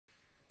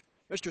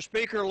Mr.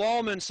 Speaker,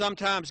 lawmen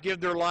sometimes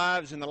give their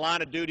lives in the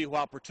line of duty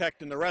while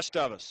protecting the rest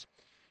of us.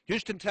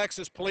 Houston,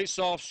 Texas police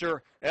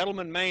officer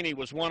Eydelmen Maney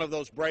was one of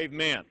those brave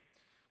men.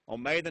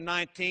 On May the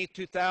 19th,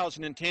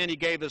 2010, he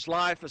gave his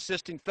life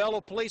assisting fellow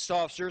police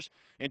officers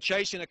in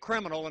chasing a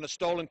criminal in a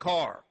stolen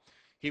car.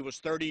 He was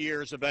 30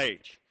 years of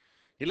age.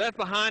 He left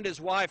behind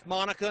his wife,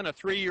 Monica, and a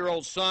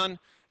 3-year-old son,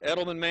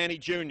 Eydelmen Maney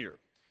Jr.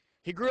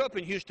 He grew up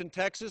in Houston,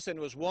 Texas, and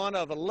was one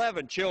of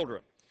 11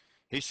 children.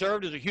 He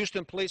served as a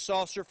Houston police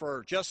officer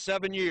for just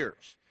 7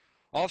 years.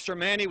 Officer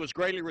Maney was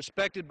greatly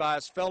respected by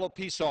his fellow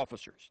peace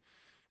officers.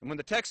 And when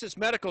the Texas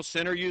Medical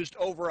Center used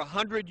over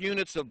 100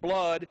 units of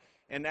blood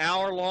in an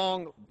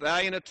hour-long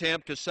valiant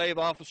attempt to save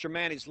Officer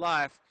Maney's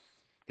life,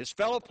 his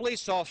fellow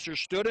police officers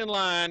stood in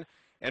line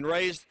and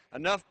raised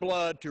enough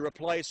blood to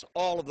replace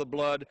all of the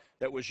blood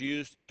that was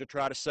used to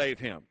try to save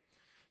him.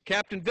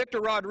 Captain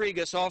Victor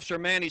Rodriguez, Officer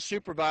Maney's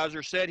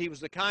supervisor, said he was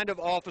the kind of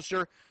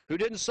officer who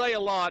didn't say a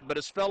lot, but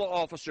his fellow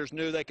officers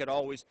knew they could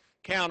always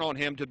count on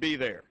him to be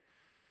there.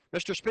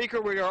 Mr. Speaker,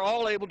 we are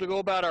all able to go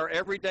about our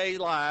everyday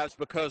lives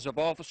because of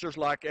officers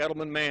like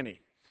Eydelmen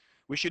Maney.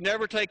 We should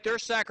never take their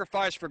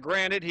sacrifice for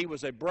granted. He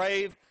was a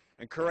brave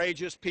and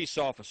courageous peace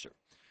officer.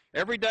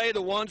 Every day,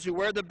 the ones who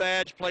wear the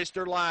badge place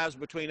their lives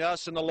between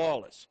us and the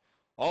lawless.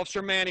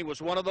 Officer Maney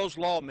was one of those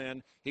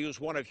lawmen. He was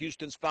one of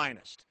Houston's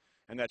finest.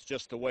 And that's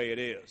just the way it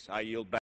is. I yield back.